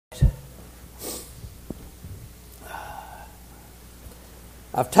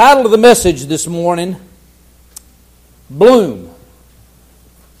I've titled the message this morning, Bloom.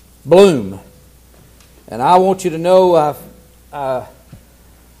 Bloom. And I want you to know I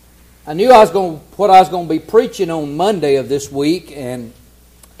knew what I was going to be preaching on Monday of this week, and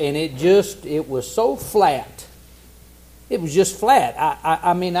it was so flat. It was just flat.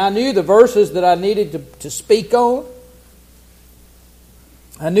 I mean, I knew the verses that I needed to speak on.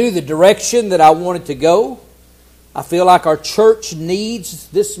 I knew the direction that I wanted to go. I feel like our church needs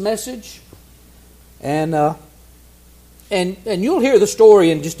this message. And you'll hear the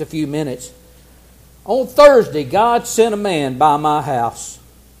story in just a few minutes. On Thursday, God sent a man by my house,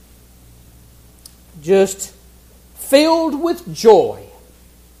 just filled with joy.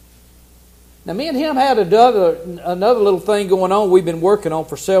 Now, me and him had another little thing going on we've been working on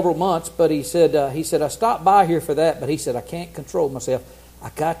for several months, but he said, I stopped by here for that, but he said, I can't control myself.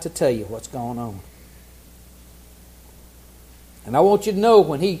 I got to tell you what's going on. And I want you to know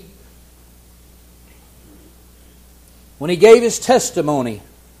when he gave his testimony,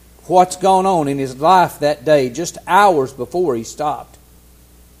 what's going on in his life that day, just hours before he stopped,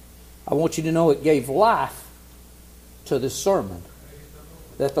 I want you to know it gave life to this sermon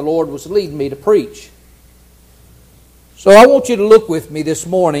that the Lord was leading me to preach. So I want you to look with me this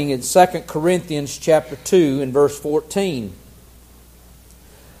morning in 2 Corinthians chapter 2 and verse 14.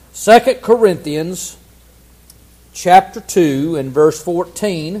 2 Corinthians chapter 2 and verse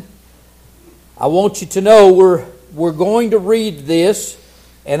 14. I want you to know we're going to read this,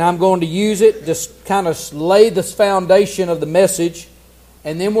 and I'm going to use it to kind of lay the foundation of the message,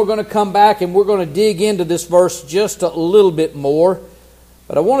 and then we're going to come back and we're going to dig into this verse just a little bit more.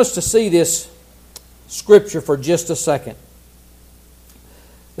 But I want us to see this scripture for just a second.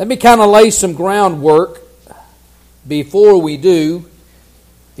 Let me kind of lay some groundwork before we do.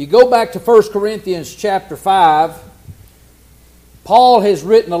 If you go back to 1 Corinthians chapter 5, Paul has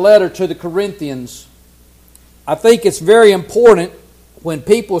written a letter to the Corinthians. I think it's very important when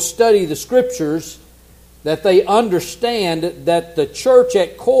people study the Scriptures that they understand that the church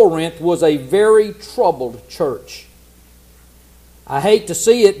at Corinth was a very troubled church. I hate to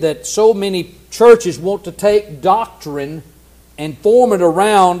see it that so many churches want to take doctrine and form it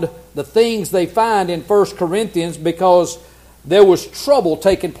around the things they find in 1 Corinthians because there was trouble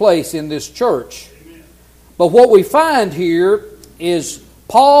taking place in this church. But what we find here is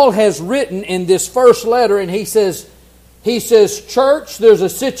Paul has written in this first letter, and he says, church, there's a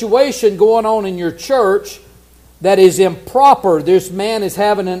situation going on in your church that is improper. This man is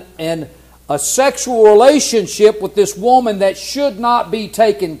having a sexual relationship with this woman that should not be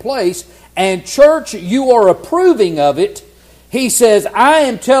taking place. And church, you are approving of it. He says, I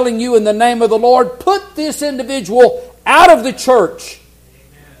am telling you in the name of the Lord, put this individual out of the church.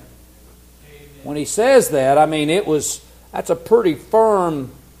 Amen. When he says that, I mean, that's a pretty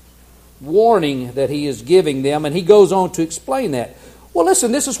firm warning that he is giving them, and he goes on to explain that. Well,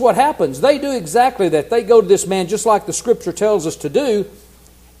 listen, this is what happens. They do exactly that. They go to this man just like the Scripture tells us to do,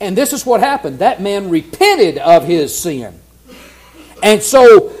 and this is what happened. That man repented of his sin. And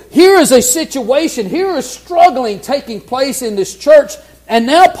so here is a situation, here is struggling taking place in this church. And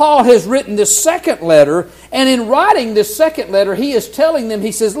now Paul has written this second letter, and in writing this second letter, he is telling them,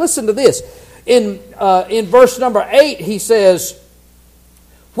 he says, listen to this. In verse number 8, he says,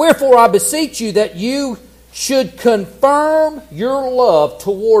 wherefore I beseech you that you should confirm your love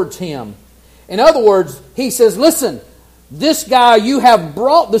towards him. In other words, he says, listen, this guy, you have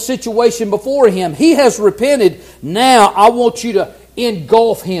brought the situation before him. He has repented. Now I want you to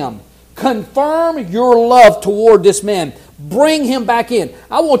engulf him. Confirm your love toward this man. Bring him back in.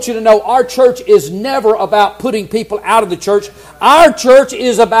 I want you to know our church is never about putting people out of the church. Our church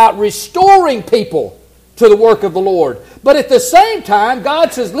is about restoring people to the work of the Lord. But at the same time,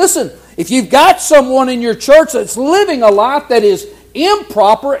 God says, listen, if you've got someone in your church that's living a life that is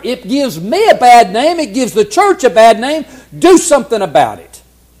improper, it gives me a bad name, it gives the church a bad name, do something about it.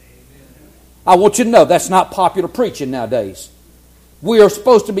 I want you to know that's not popular preaching nowadays. We are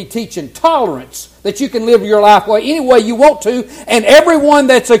supposed to be teaching tolerance, that you can live your life any way you want to, and everyone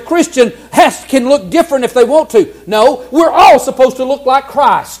that's a Christian can look different if they want to. No, we're all supposed to look like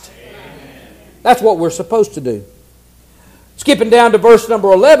Christ. Amen. That's what we're supposed to do. Skipping down to verse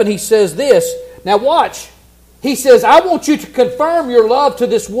number 11, he says this. Now watch. He says, I want you to confirm your love to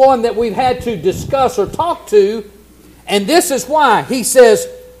this one that we've had to discuss or talk to, and this is why. He says,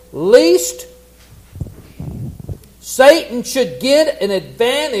 least Satan should get an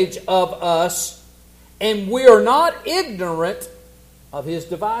advantage of us, and we are not ignorant of his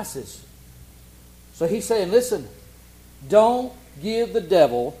devices. So he's saying, listen, don't give the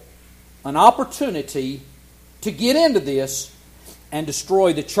devil an opportunity to get into this and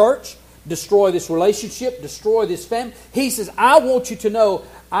destroy the church, destroy this relationship, destroy this family. He says, I want you to know,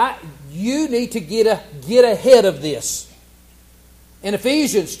 you need to get ahead of this. In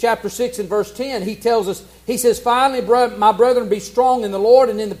Ephesians chapter 6 and verse 10, he tells us, he says, finally, my brethren, be strong in the Lord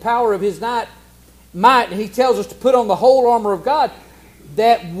and in the power of His might. And he tells us to put on the whole armor of God,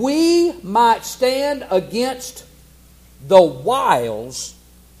 that we might stand against the wiles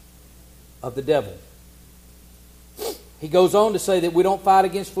of the devil. He goes on to say that we don't fight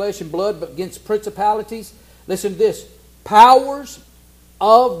against flesh and blood, but against principalities. Listen to this. Powers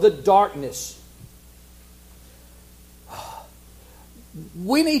of the darkness.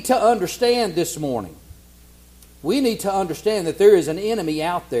 We need to understand this morning. We need to understand that there is an enemy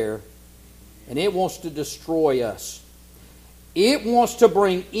out there, and it wants to destroy us. It wants to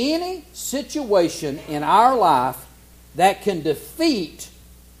bring any situation in our life that can defeat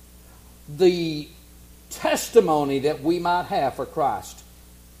the testimony that we might have for Christ.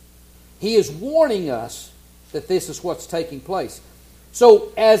 He is warning us that this is what's taking place.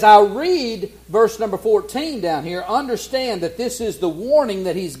 So as I read verse number 14 down here, understand that this is the warning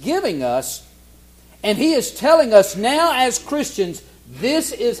that he's giving us, and he is telling us now as Christians,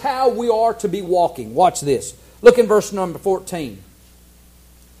 this is how we are to be walking. Watch this. Look in verse number 14.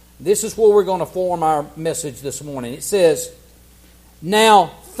 This is where we're going to form our message this morning. It says, now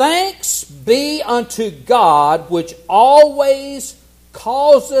thanks be unto God, which always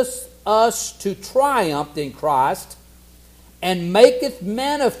causeth us to triumph in Christ, and maketh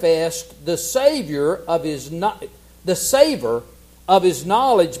manifest the savor of His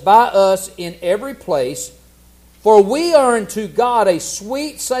knowledge by us in every place. For we are unto God a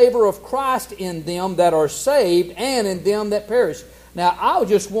sweet savor of Christ in them that are saved and in them that perish. Now, I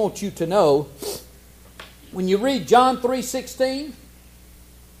just want you to know, when you read John 3:16,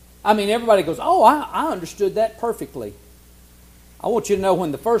 I mean, everybody goes, oh, I understood that perfectly. I want you to know,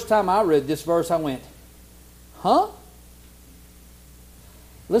 when the first time I read this verse, I went, huh?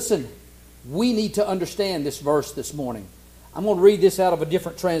 Listen, we need to understand this verse this morning. I'm going to read this out of a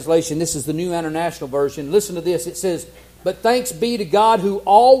different translation. This is the New International Version. Listen to this. It says, but thanks be to God who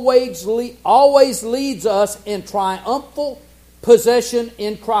always leads us in triumphal possession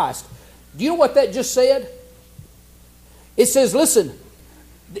in Christ. Do you know what that just said? It says, listen,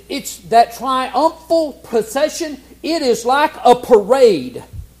 it's that triumphal possession. It is like a parade.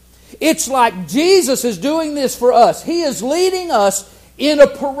 It's like Jesus is doing this for us. He is leading us in a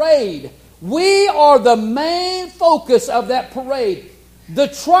parade. We are the main focus of that parade. The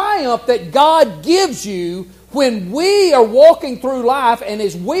triumph that God gives you when we are walking through life and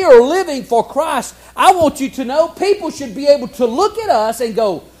as we are living for Christ, I want you to know people should be able to look at us and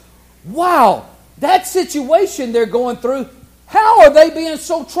go, wow, that situation they're going through, how are they being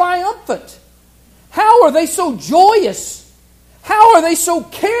so triumphant? How are they so joyous? How are they so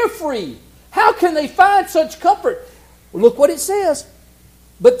carefree? How can they find such comfort? Look what it says.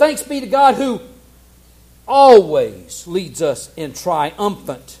 But thanks be to God who always leads us in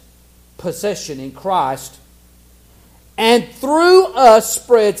triumphant possession in Christ, and through us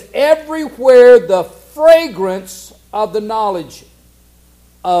spreads everywhere the fragrance of the knowledge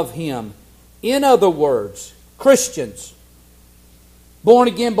of Him. In other words, Christians,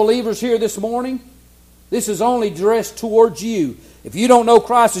 born-again believers here this morning, this is only addressed towards you. If you don't know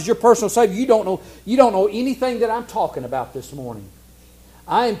Christ as your personal Savior, you don't know anything that I'm talking about this morning.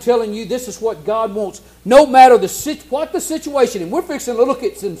 I am telling you, this is what God wants. No matter what the situation, and we're fixing to look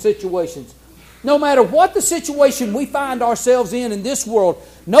at some situations. No matter what the situation we find ourselves in this world,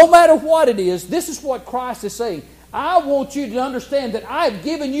 no matter what it is, this is what Christ is saying. I want you to understand that I have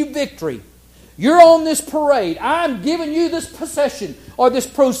given you victory. You're on this parade. I'm giving you this possession or this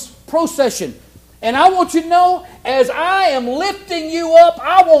procession. And I want you to know, as I am lifting you up,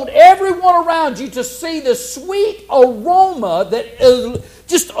 I want everyone around you to see the sweet aroma that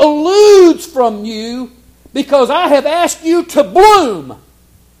just eludes from you, because I have asked you to bloom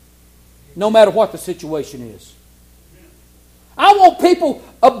no matter what the situation is. I want people,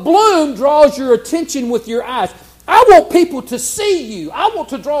 a bloom draws your attention with your eyes. I want people to see you. I want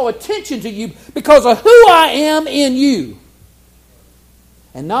to draw attention to you because of who I am in you.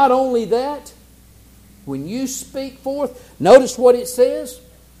 And not only that, when you speak forth, notice what it says.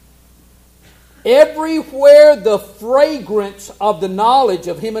 Everywhere the fragrance of the knowledge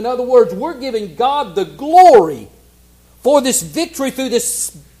of Him. In other words, we're giving God the glory for this victory through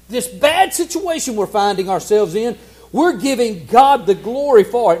this bad situation we're finding ourselves in. We're giving God the glory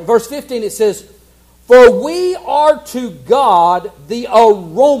for it. In verse 15 it says, for we are to God the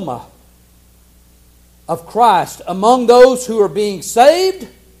aroma of Christ among those who are being saved,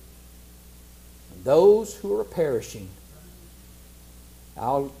 those who are perishing.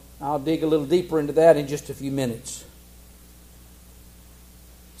 I'll dig a little deeper into that in just a few minutes.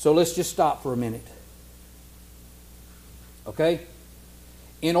 So let's just stop for a minute. Okay?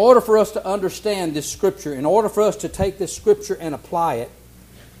 In order for us to understand this Scripture, in order for us to take this Scripture and apply it,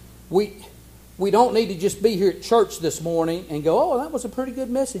 we don't need to just be here at church this morning and go, oh, that was a pretty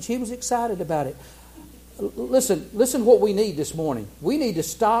good message. He was excited about it. Listen what we need this morning. We need to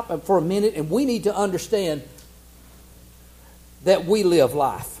stop for a minute and we need to understand that we live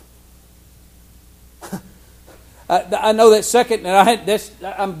life. I know that second, and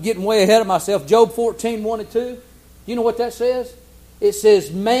I'm getting way ahead of myself. Job 14, 1 and 2. You know what that says? It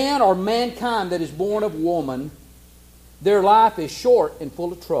says, man or mankind that is born of woman, their life is short and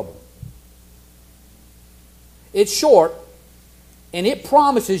full of trouble. It's short, and it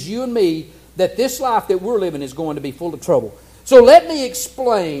promises you and me that this life that we're living is going to be full of trouble. So let me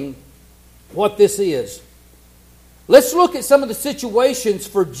explain what this is. Let's look at some of the situations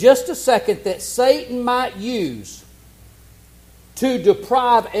for just a second that Satan might use to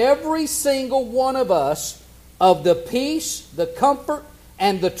deprive every single one of us of the peace, the comfort,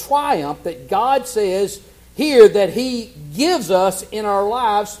 and the triumph that God says here that He gives us in our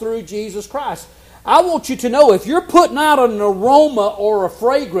lives through Jesus Christ. I want you to know, if you're putting out an aroma or a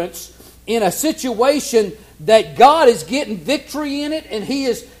fragrance in a situation that God is getting victory in it, and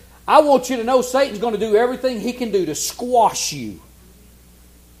I want you to know Satan's going to do everything he can do to squash you.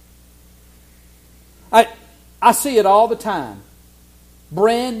 I see it all the time.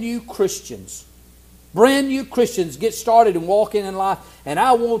 Brand new Christians get started and walk in life, and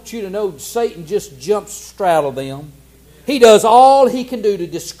I want you to know Satan just jumps straddle them. He does all he can do to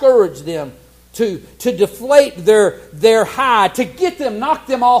discourage them, to deflate their high, to get them, knock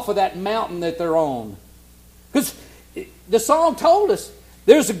them off of that mountain that they're on. Because the song told us,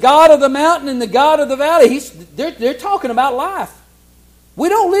 there's a God of the mountain and the God of the valley. They're talking about life. We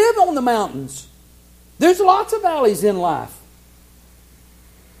don't live on the mountains. There's lots of valleys in life.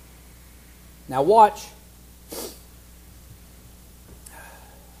 Now watch.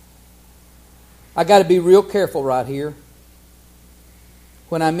 I got to be real careful right here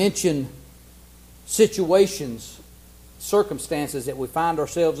when I mention situations, circumstances that we find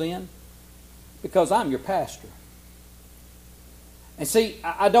ourselves in, because I'm your pastor. And see,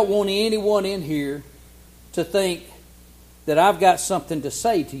 I don't want anyone in here to think that I've got something to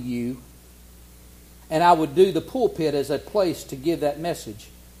say to you and I would do the pulpit as a place to give that message.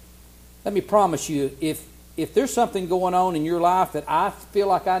 Let me promise you, if there's something going on in your life that I feel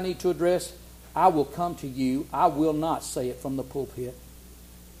like I need to address, I will come to you. I will not say it from the pulpit.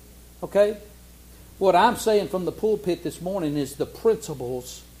 Okay? What I'm saying from the pulpit this morning is the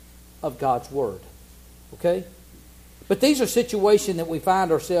principles of God's Word. Okay? But these are situations that we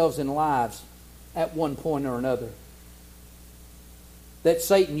find ourselves in lives at one point or another that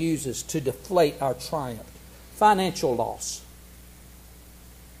Satan uses to deflate our triumph. Financial loss.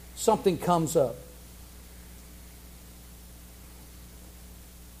 Something comes up.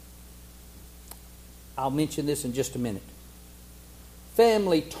 I'll mention this in just a minute.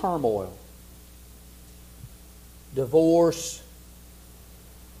 Family turmoil. Divorce.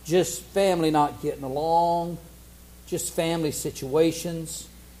 Just family not getting along. Just family situations.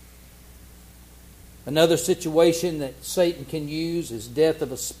 Another situation that Satan can use is death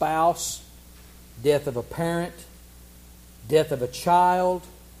of a spouse, death of a parent, death of a child,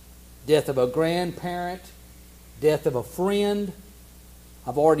 death of a grandparent, death of a friend.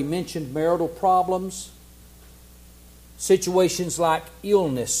 I've already mentioned marital problems. Situations like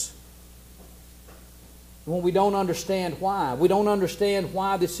illness. When we don't understand why. We don't understand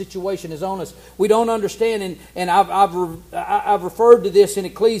why this situation is on us. We don't understand, and I've referred to this in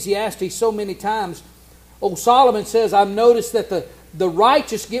Ecclesiastes so many times. Oh, Solomon says, I've noticed that the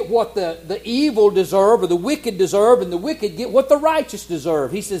righteous get what the evil deserve, or the wicked deserve, and the wicked get what the righteous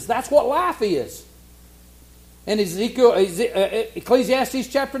deserve. He says that's what life is. And Ecclesiastes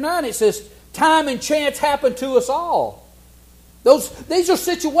chapter 9, it says, time and chance happen to us all. These are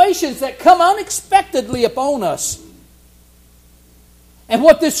situations that come unexpectedly upon us. And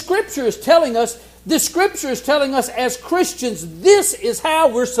what this Scripture is telling us as Christians, this is how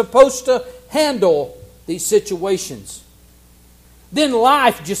we're supposed to handle these situations. Then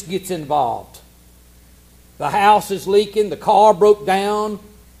life just gets involved. The house is leaking, the car broke down,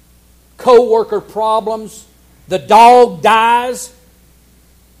 co-worker problems, the dog dies.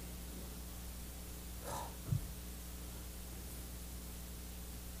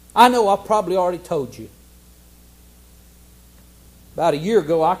 I know I've probably already told you. About a year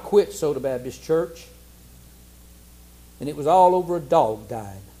ago, I quit Soda Baptist Church. And it was all over a dog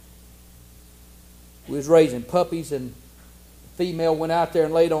dying. We was raising puppies, and Female went out there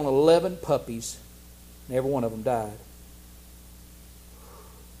and laid on 11 puppies, and every one of them died.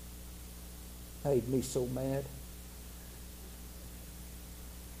 Made me so mad.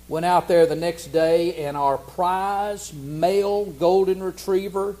 Went out there the next day, and our prize male golden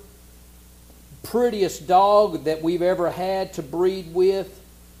retriever, prettiest dog that we've ever had to breed with,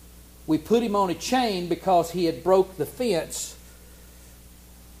 we put him on a chain because he had broke the fence.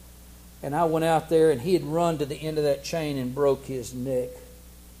 And I went out there, and he had run to the end of that chain and broke his neck.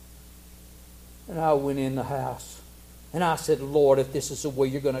 And I went in the house. And I said, Lord, if this is the way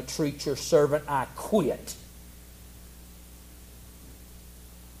you're going to treat your servant, I quit.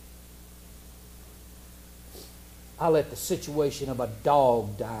 I let the situation of a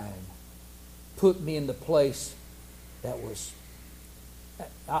dog dying put me in the place that was,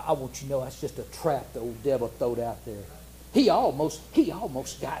 I want you to know, that's just a trap the old devil throwed out there. He almost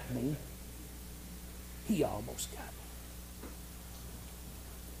got me. He almost got me.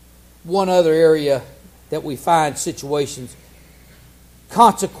 One other area that we find situations,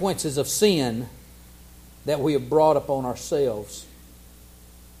 consequences of sin that we have brought upon ourselves.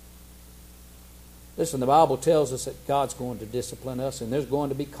 Listen, the Bible tells us that God's going to discipline us and there's going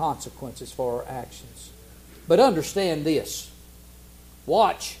to be consequences for our actions. But understand this.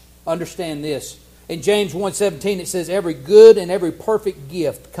 Watch, understand this. In James 1:17 it says, every good and every perfect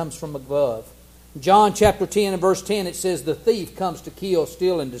gift comes from above. In John chapter 10 and verse 10 it says, the thief comes to kill,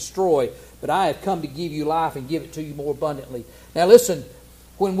 steal, and destroy, but I have come to give you life and give it to you more abundantly. Now listen,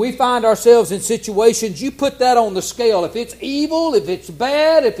 when we find ourselves in situations, you put that on the scale. If it's evil, if it's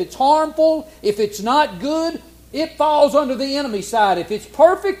bad, if it's harmful, if it's not good, it falls under the enemy side. If it's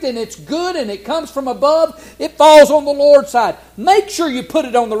perfect and it's good and it comes from above, it falls on the Lord's side. Make sure you put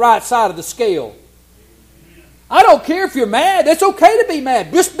it on the right side of the scale. I don't care if you're mad. It's okay to be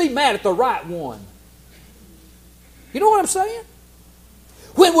mad. Just be mad at the right one. You know what I'm saying?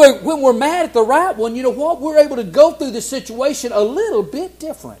 When we're mad at the right one, you know what? We're able to go through the situation a little bit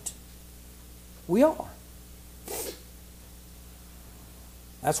different. We are.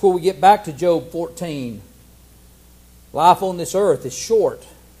 That's where we get back to Job 14. Life on this earth is short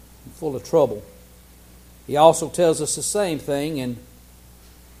and full of trouble. He also tells us the same thing in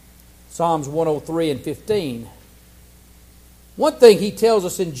Psalms 103 and 15. One thing he tells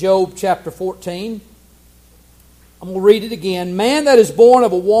us in Job chapter 14, I'm going to read it again. Man that is born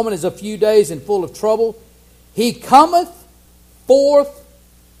of a woman is a few days and full of trouble. He cometh forth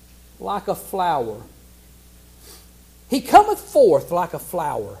like a flower. He cometh forth like a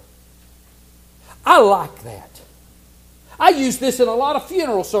flower. I like that. I use this in a lot of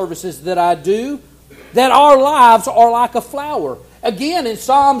funeral services that I do, that our lives are like a flower. Again, in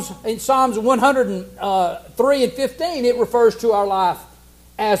Psalms 103 and 15, it refers to our life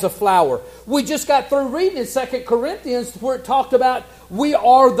as a flower. We just got through reading in 2 Corinthians where it talked about we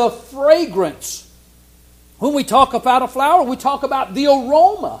are the fragrance. When we talk about a flower, we talk about the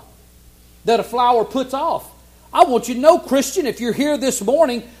aroma that a flower puts off. I want you to know, Christian, if you're here this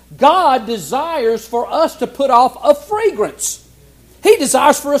morning, God desires for us to put off a fragrance. He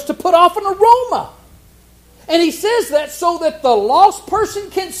desires for us to put off an aroma. And He says that so that the lost person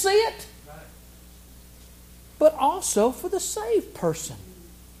can see it, but also for the saved person.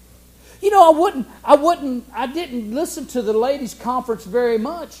 You know, I didn't listen to the ladies' conference very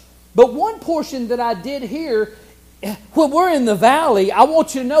much, but one portion that I did hear, when we're in the valley, I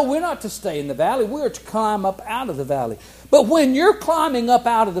want you to know we're not to stay in the valley. We're to climb up out of the valley. But when you're climbing up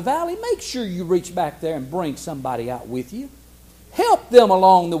out of the valley, make sure you reach back there and bring somebody out with you. Help them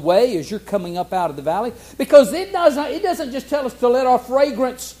along the way as you're coming up out of the valley. Because it doesn't just tell us to let our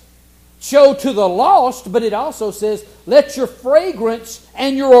fragrance show to the lost, but it also says, let your fragrance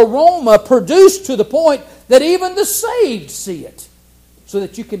and your aroma produce to the point that even the saved see it, so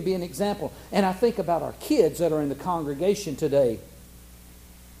that you can be an example. And I think about our kids that are in the congregation today.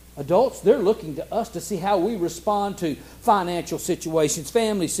 Adults, they're looking to us to see how we respond to financial situations,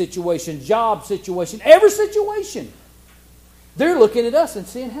 family situations, job situations, every situation. They're looking at us and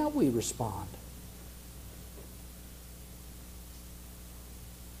seeing how we respond.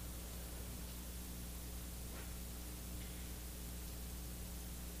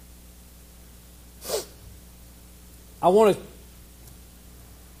 I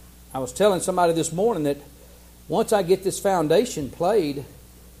was telling somebody this morning that once I get this foundation played,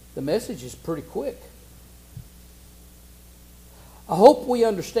 the message is pretty quick. I hope we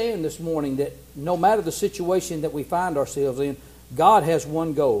understand this morning that no matter the situation that we find ourselves in, God has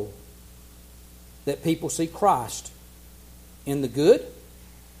one goal: that people see Christ in the good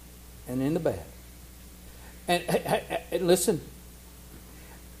and in the bad. And listen,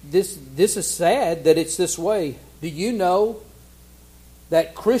 this is sad that it's this way. Do you know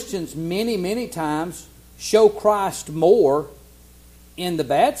that Christians many, many times show Christ more in the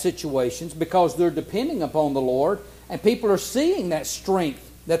bad situations because they're depending upon the Lord, and people are seeing that strength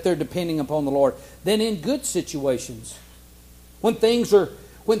that they're depending upon the Lord, than in good situations. When things are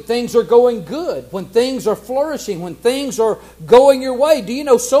going good, when things are flourishing, when things are going your way. Do you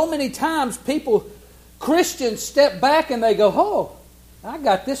know so many times Christians step back and they go, oh, I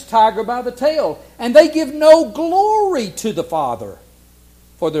got this tiger by the tail. And they give no glory to the Father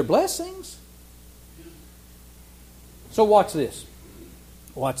for their blessings. So watch this.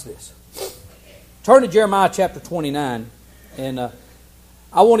 Watch this. Turn to Jeremiah chapter 29. And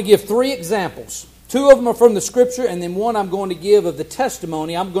I want to give 3 examples. 2 of them are from the Scripture, and then one I'm going to give of the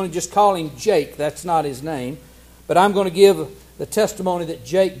testimony. I'm going to just call him Jake. That's not his name. But I'm going to give the testimony that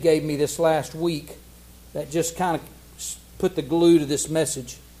Jake gave me this last week that just kind of put the glue to this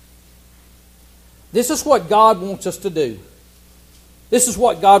message. This is what God wants us to do. This is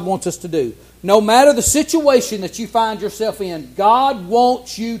what God wants us to do. No matter the situation that you find yourself in, God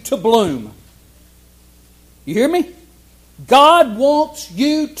wants you to bloom. You hear me? God wants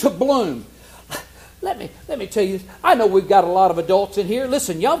you to bloom. Let me tell you, I know we've got a lot of adults in here.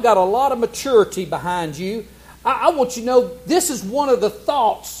 Listen, y'all got a lot of maturity behind you. I want you to know this is one of the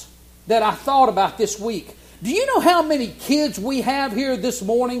thoughts that I thought about this week. Do you know how many kids we have here this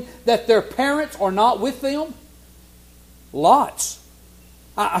morning that their parents are not with them? Lots.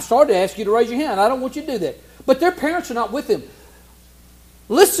 I started to ask you to raise your hand. I don't want you to do that. But their parents are not with them.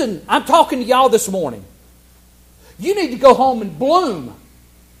 Listen, I'm talking to y'all this morning. You need to go home and bloom.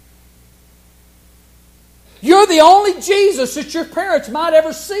 You're the only Jesus that your parents might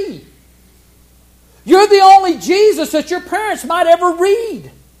ever see. You're the only Jesus that your parents might ever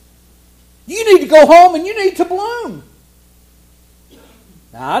read. You need to go home and you need to bloom.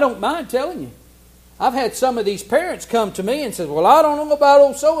 Now, I don't mind telling you. I've had some of these parents come to me and say, well, I don't know about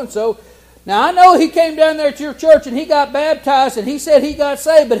old so-and-so. Now, I know he came down there to your church and he got baptized and he said he got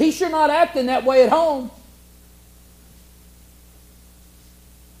saved, but he's sure not acting that way at home.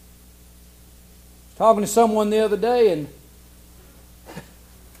 Talking to someone the other day, and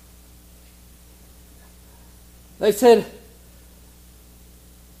they said,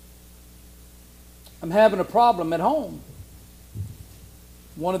 I'm having a problem at home.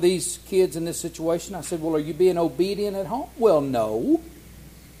 One of these kids in this situation, I said, well, are you being obedient at home? Well, no.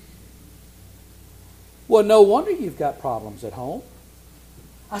 Well, no wonder you've got problems at home.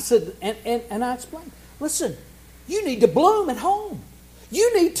 I said, and I explained, listen, you need to bloom at home.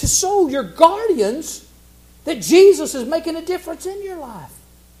 You need to show your guardians that Jesus is making a difference in your life.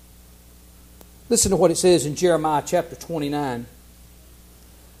 Listen to what it says in Jeremiah chapter 29.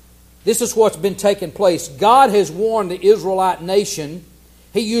 This is what's been taking place. God has warned the Israelite nation.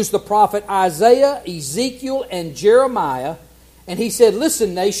 He used the prophet Isaiah, Ezekiel, and Jeremiah. And he said,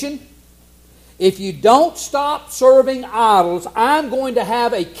 listen, nation, if you don't stop serving idols, I'm going to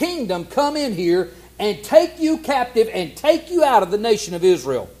have a kingdom come in here and take you captive and take you out of the nation of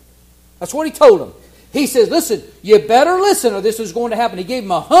Israel. That's what he told them. He says, listen, you better listen or this is going to happen. He gave them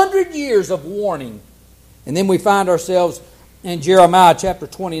 100 years of warning. And then we find ourselves in Jeremiah chapter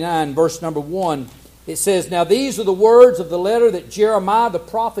 29, verse number 1. It says, now these are the words of the letter that Jeremiah the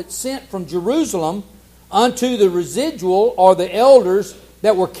prophet sent from Jerusalem unto the residual or the elders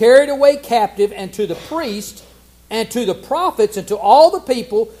that were carried away captive, and to the priests and to the prophets and to all the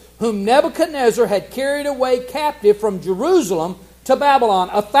people whom Nebuchadnezzar had carried away captive from Jerusalem to Babylon,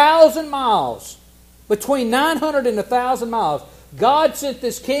 1,000 miles. Between 900 and 1,000 miles. God sent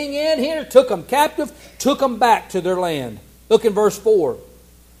this king in here, took them captive, took them back to their land. Look in verse 4.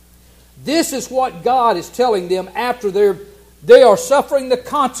 This is what God is telling them after they are suffering the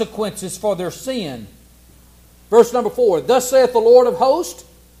consequences for their sin. Verse number 4. Thus saith the Lord of hosts,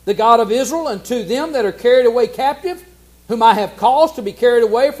 the God of Israel, unto them that are carried away captive, whom I have caused to be carried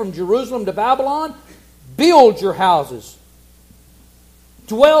away from Jerusalem to Babylon, build your houses,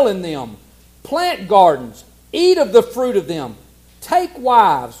 dwell in them, plant gardens, eat of the fruit of them, take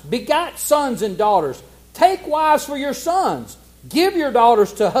wives, begat sons and daughters, take wives for your sons, give your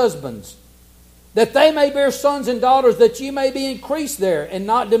daughters to husbands, that they may bear sons and daughters, that ye may be increased there and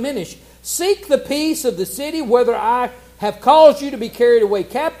not diminish. Seek the peace of the city, whether I have caused you to be carried away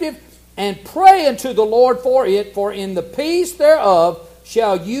captive, and pray unto the Lord for it, for in the peace thereof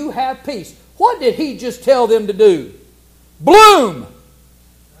shall you have peace. What did he just tell them to do? Bloom!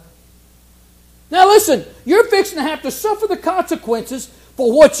 Now listen, you're fixing to have to suffer the consequences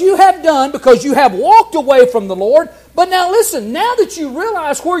for what you have done because you have walked away from the Lord. But now listen, now that you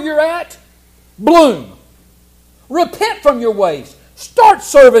realize where you're at, bloom. Repent from your ways. Start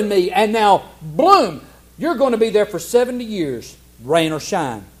serving me and now bloom. You're going to be there for 70 years. rain or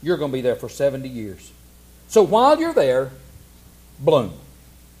shine, you're going to be there for 70 years. So while you're there, bloom.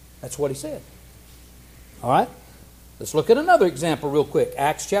 That's what he said. All right? Let's look at another example real quick.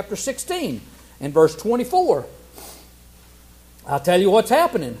 Acts chapter 16 and verse 24. I'll tell you what's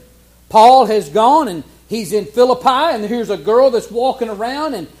happening. Paul has gone and he's in Philippi, and here's a girl that's walking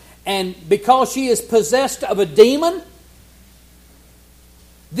around, and because she is possessed of a demon,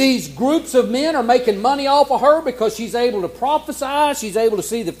 these groups of men are making money off of her because she's able to prophesy, she's able to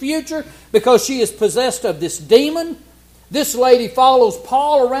see the future, because she is possessed of this demon. This lady follows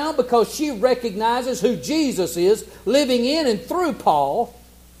Paul around because she recognizes who Jesus is living in and through Paul.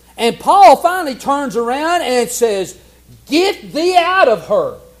 And Paul finally turns around and says, "Get thee out of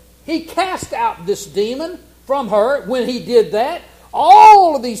her." He cast out this demon from her. When he did that,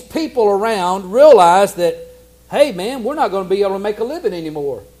 all of these people around realized that, hey man, we're not going to be able to make a living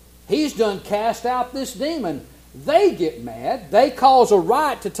anymore. He's done cast out this demon. They get mad. They cause a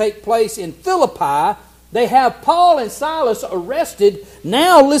riot to take place in Philippi. They have Paul and Silas arrested.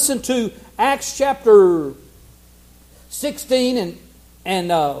 Now listen to Acts chapter 16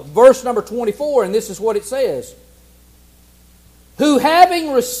 and verse number 24, and this is what it says. Who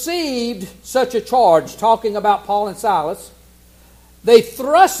having received such a charge, talking about Paul and Silas, they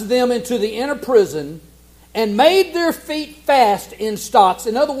thrust them into the inner prison and made their feet fast in stocks.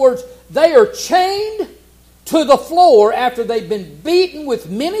 In other words, they are chained to the floor after they've been beaten with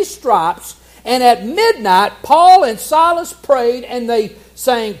many stripes. And at midnight, Paul and Silas prayed, and they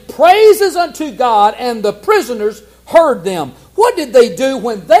sang praises unto God, and the prisoners heard them. What did they do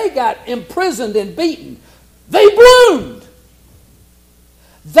when they got imprisoned and beaten? They bloomed.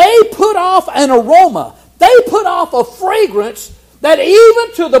 They put off an aroma. They put off a fragrance that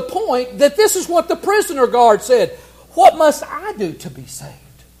even to the point that this is what the prisoner guard said. What must I do to be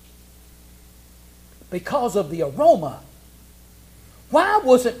saved? Because of the aroma. Why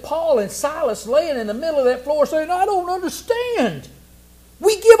wasn't Paul and Silas laying in the middle of that floor saying, I don't understand.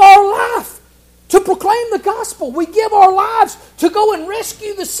 We give our life to proclaim the gospel. We give our lives to go and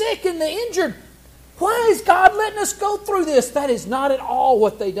rescue the sick and the injured. Why is God letting us go through this? That is not at all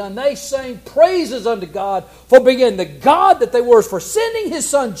what they done. They sang praises unto God for being the God that they were, for sending His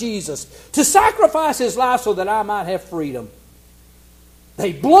Son Jesus to sacrifice His life so that I might have freedom.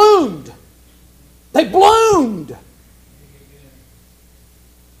 They bloomed. They bloomed.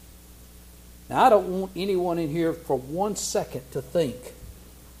 Now, I don't want anyone in here for 1 second to think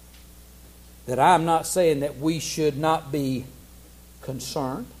that I'm not saying that we should not be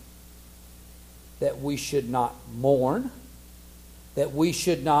concerned, that we should not mourn, that we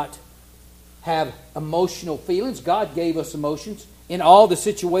should not have emotional feelings. God gave us emotions in all the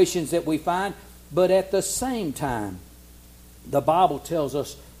situations that we find, but at the same time, the Bible tells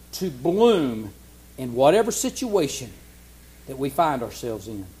us to bloom in whatever situation that we find ourselves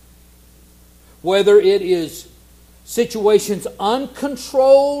in. Whether it is situations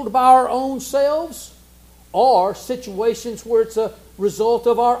uncontrolled by our own selves, or situations where it's a result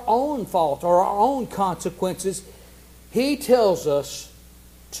of our own fault or our own consequences, He tells us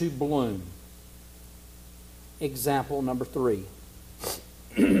to bloom. Example number 3.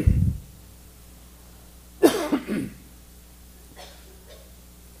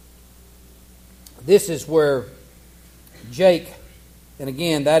 This is where Jake, and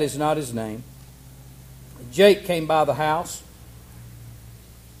again, that is not his name, Jake came by the house.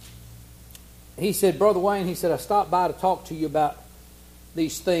 He said, Brother Wayne, he said, I stopped by to talk to you about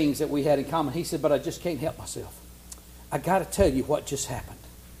these things that we had in common. He said, but I just can't help myself. I got to tell you what just happened.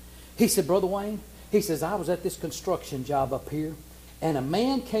 He said, Brother Wayne, he says, I was at this construction job up here, and a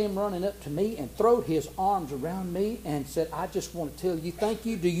man came running up to me and throwed his arms around me and said, I just want to tell you, thank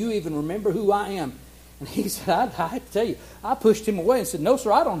you. Do you even remember who I am? And he said, I have to tell you. I pushed him away and said, no,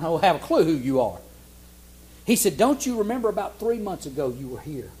 sir, I don't have a clue who you are. He said, don't you remember about 3 months ago you were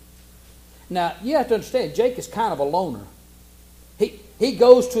here? Now, you have to understand, Jake is kind of a loner. He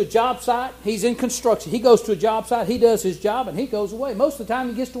goes to a job site. He's in construction. He goes to a job site. He does his job, and he goes away. Most of the time,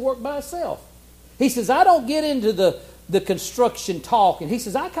 he gets to work by himself. He says, I don't get into the construction talk. And he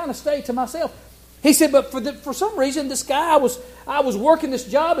says, I kind of stay to myself. He said, but for some reason, this guy, I was working this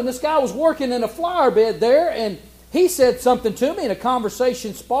job, and this guy was working in a flower bed there, and he said something to me, and a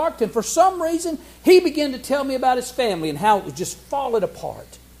conversation sparked, and for some reason, he began to tell me about his family and how it was just falling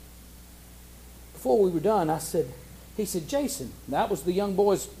apart. Before we were done, he said, Jason, that was the young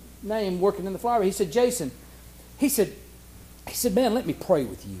boy's name working in the flower bed. He said, Jason, he said, man, let me pray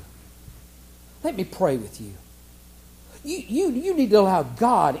with you. Let me pray with you. You need to allow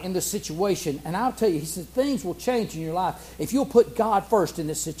God in this situation, and I'll tell you, he said, things will change in your life if you'll put God first in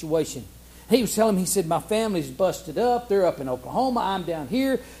this situation. He was telling me, he said, my family's busted up. They're up in Oklahoma. I'm down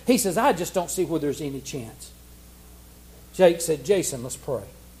here. He says, I just don't see where there's any chance. Jake said, Jason, let's pray.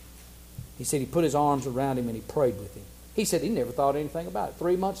 He said he put his arms around him and he prayed with him. He said he never thought anything about it.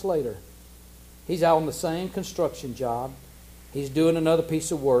 3 months later, he's out on the same construction job. He's doing another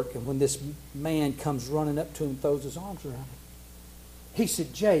piece of work. And when this man comes running up to him and throws his arms around him, he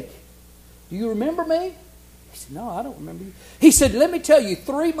said, Jake, do you remember me? He said, no, I don't remember you. He said, let me tell you,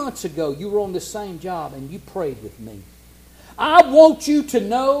 3 months ago you were on this same job and you prayed with me. I want you to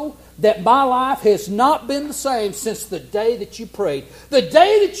know that my life has not been the same since the day that you prayed. The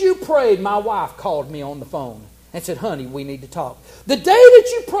day that you prayed, my wife called me on the phone and said, honey, we need to talk. The day that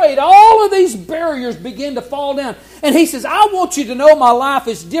you prayed, all of these barriers began to fall down. And he says, I want you to know my life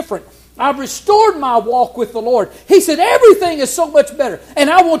is different. I've restored my walk with the Lord. He said, everything is so much better. And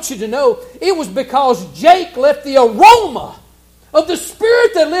I want you to know it was because Jake let the aroma of the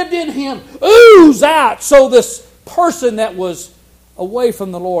Spirit that lived in him ooze out, so this person that was away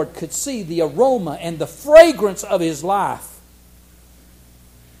from the Lord could see the aroma and the fragrance of his life.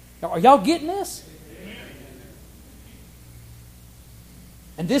 Are y'all getting this?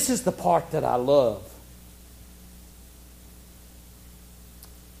 And this is the part that I love.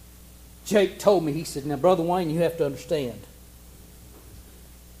 Jake told me, he said, now, Brother Wayne, you have to understand.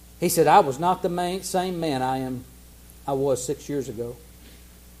 He said, I was not the same man I was 6 years ago.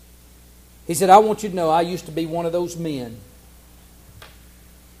 He said, I want you to know I used to be one of those men.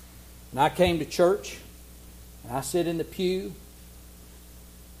 And I came to church, and I sit in the pew.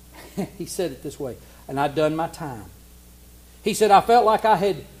 He said it this way, and I'd done my time. He said, I felt like I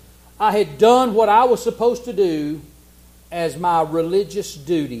had done what I was supposed to do as my religious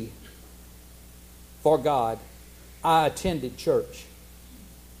duty for God. I attended church.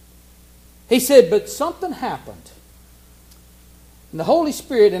 He said, but something happened. And the Holy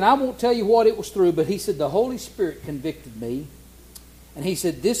Spirit, and I won't tell you what it was through, but he said the Holy Spirit convicted me. And he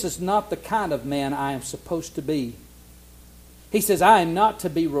said, this is not the kind of man I am supposed to be. He says, I am not to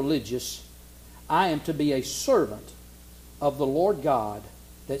be religious. I am to be a servant of the Lord God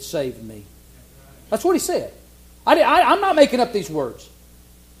that saved me. That's what he said. I'm not making up these words.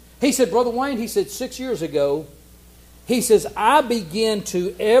 He said, Brother Wayne, he said 6 years ago, he says, I began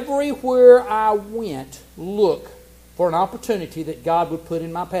to, everywhere I went, look for an opportunity that God would put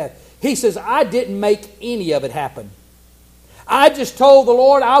in my path. He says, I didn't make any of it happen. I just told the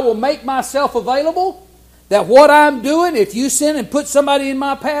Lord, I will make myself available, that what I'm doing, if you send and put somebody in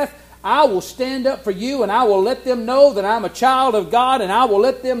my path, I will stand up for you and I will let them know that I'm a child of God, and I will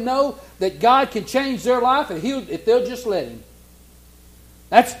let them know that God can change their life if they'll just let Him.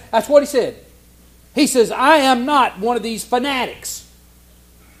 That's what he said. He says, I am not one of these fanatics.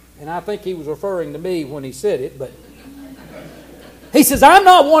 And I think he was referring to me when he said it, but he says, I'm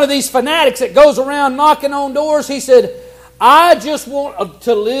not one of these fanatics that goes around knocking on doors. He said, I just want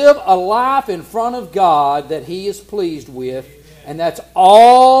to live a life in front of God that He is pleased with, and that's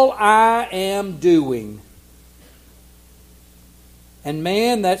all I am doing. And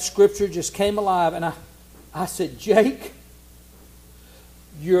man, that scripture just came alive, and I said, Jake,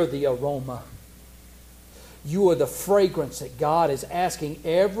 you're the aroma. You are the fragrance that God is asking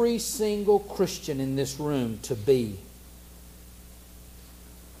every single Christian in this room to be.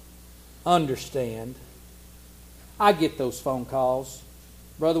 Understand. I get those phone calls.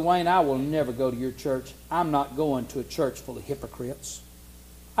 Brother Wayne, I will never go to your church. I'm not going to a church full of hypocrites.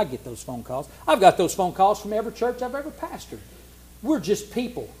 I get those phone calls. I've got those phone calls from every church I've ever pastored. We're just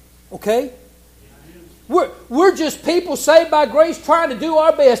people, okay? We're just people saved by grace trying to do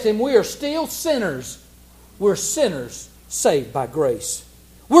our best, and we are still sinners. We're sinners saved by grace.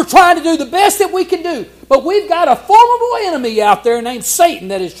 We're trying to do the best that we can do, but we've got a formidable enemy out there named Satan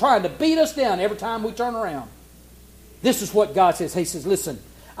that is trying to beat us down every time we turn around. This is what God says. He says, listen,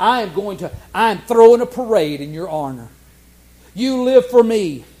 I'm throwing a parade in your honor. You live for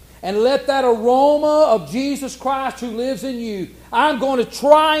me. And let that aroma of Jesus Christ who lives in you, I'm going to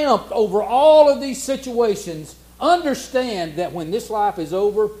triumph over all of these situations. Understand that when this life is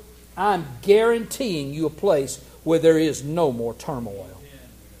over, I'm guaranteeing you a place where there is no more turmoil.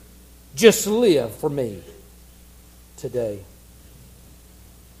 Just live for me today.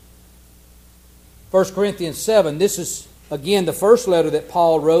 1 Corinthians 7, this is again the first letter that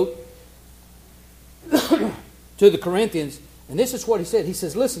Paul wrote to the Corinthians. And this is what he said. He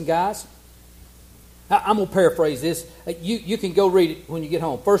says, listen, guys, I'm going to paraphrase this. You can go read it when you get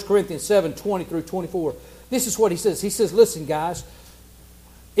home. 1 Corinthians 7, 20 through 24. This is what he says. He says, listen, guys,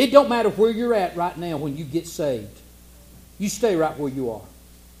 it don't matter where you're at right now when you get saved. You stay right where you are.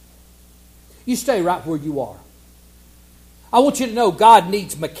 You stay right where you are. I want you to know God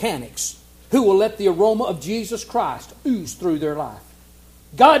needs mechanics who will let the aroma of Jesus Christ ooze through their life.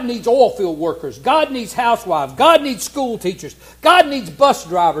 God needs oil field workers. God needs housewives. God needs school teachers. God needs bus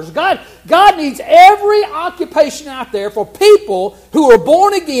drivers. God needs every occupation out there for people who are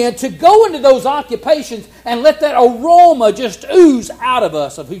born again to go into those occupations and let that aroma just ooze out of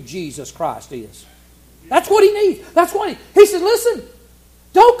us of who Jesus Christ is. That's what He needs. That's what He said, listen,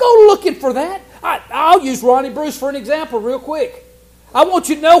 don't go looking for that. I'll use Ronnie Bruce for an example real quick. I want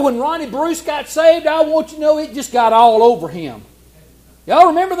you to know when Ronnie Bruce got saved, I want you to know it just got all over him. Y'all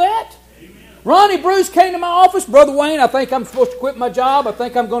remember that? Amen. Ronnie Bruce came to my office. Brother Wayne, I think I'm supposed to quit my job. I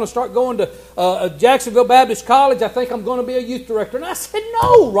think I'm going to start going to Jacksonville Baptist College. I think I'm going to be a youth director. And I said,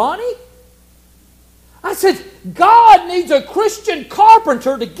 no, Ronnie. I said, God needs a Christian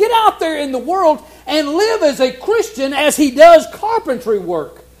carpenter to get out there in the world and live as a Christian as he does carpentry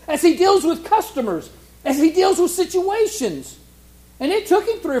work, as he deals with customers, as he deals with situations. And it took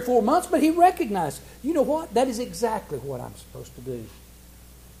him 3 or 4 months, but he recognized, you know what? That is exactly what I'm supposed to do.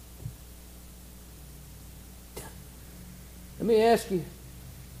 Let me ask you,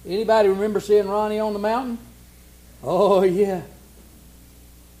 anybody remember seeing Ronnie on the mountain? Oh, yeah.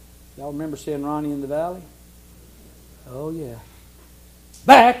 Y'all remember seeing Ronnie in the valley? Oh, yeah.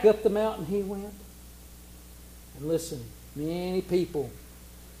 Back up the mountain he went. And listen, many people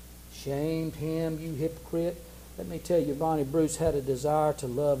shamed him, you hypocrite. Let me tell you, Ronnie Bruce had a desire to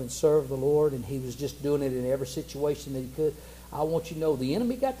love and serve the Lord, and he was just doing it in every situation that he could. I want you to know the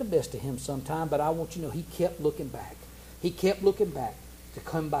enemy got the best of him sometime, but I want you to know he kept looking back. He kept looking back to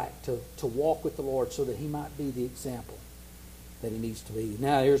come back, to walk with the Lord so that he might be the example that he needs to be.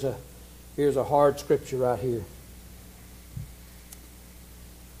 Now, here's a hard scripture right here.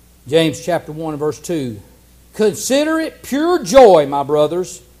 James chapter 1 and verse 2. Consider it pure joy, my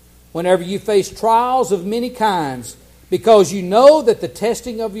brothers, whenever you face trials of many kinds, because you know that the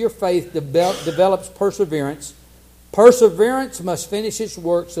testing of your faith develops perseverance. Perseverance must finish its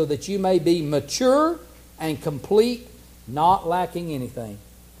work so that you may be mature and complete, not lacking anything.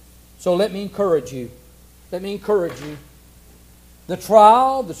 So let me encourage you. Let me encourage you. The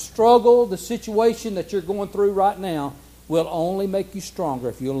trial, the struggle, the situation that you're going through right now will only make you stronger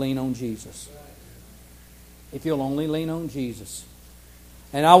if you'll lean on Jesus. If you'll only lean on Jesus.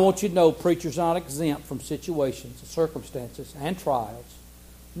 And I want you to know, preachers aren't exempt from situations, circumstances, and trials.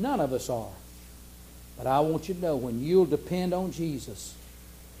 None of us are. But I want you to know, when you'll depend on Jesus,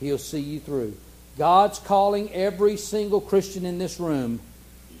 He'll see you through. God's calling every single Christian in this room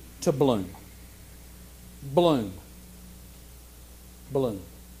to bloom. Bloom. Bloom.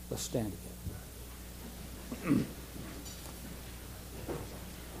 Let's stand together.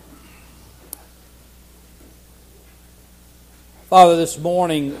 Father, this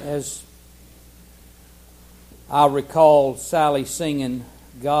morning, as I recall Sally singing,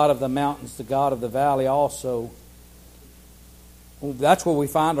 God of the mountains, the God of the valley also, that's where we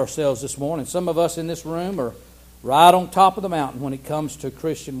find ourselves this morning. Some of us in this room are right on top of the mountain when it comes to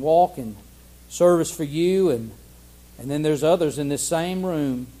Christian walk and service for you. And then there's others in this same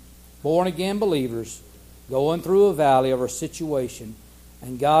room, born-again believers, going through a valley of our situation.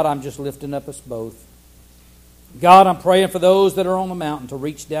 And God, I'm just lifting up us both. God, I'm praying for those that are on the mountain to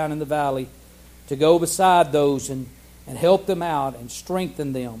reach down in the valley, to go beside those and help them out and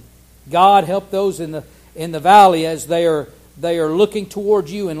strengthen them. God, help those in the valley as they are looking towards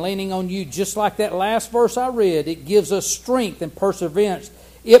you and leaning on you. Just like that last verse I read, it gives us strength and perseverance.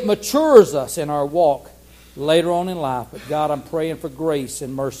 It matures us in our walk later on in life. But God, I'm praying for grace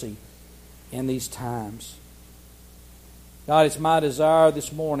and mercy in these times. God, it's my desire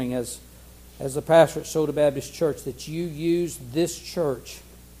this morning as the pastor at Soda Baptist Church that you use this church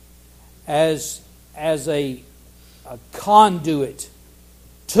as a conduit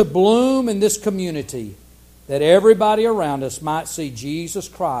to bloom in this community, that everybody around us might see Jesus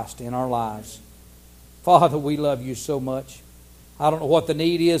Christ in our lives. Father, we love you so much. I don't know what the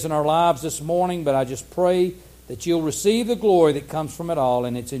need is in our lives this morning, but I just pray that you'll receive the glory that comes from it all,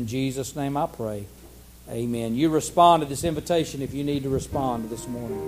 and it's in Jesus' name I pray. Amen. You respond to this invitation if you need to respond this morning.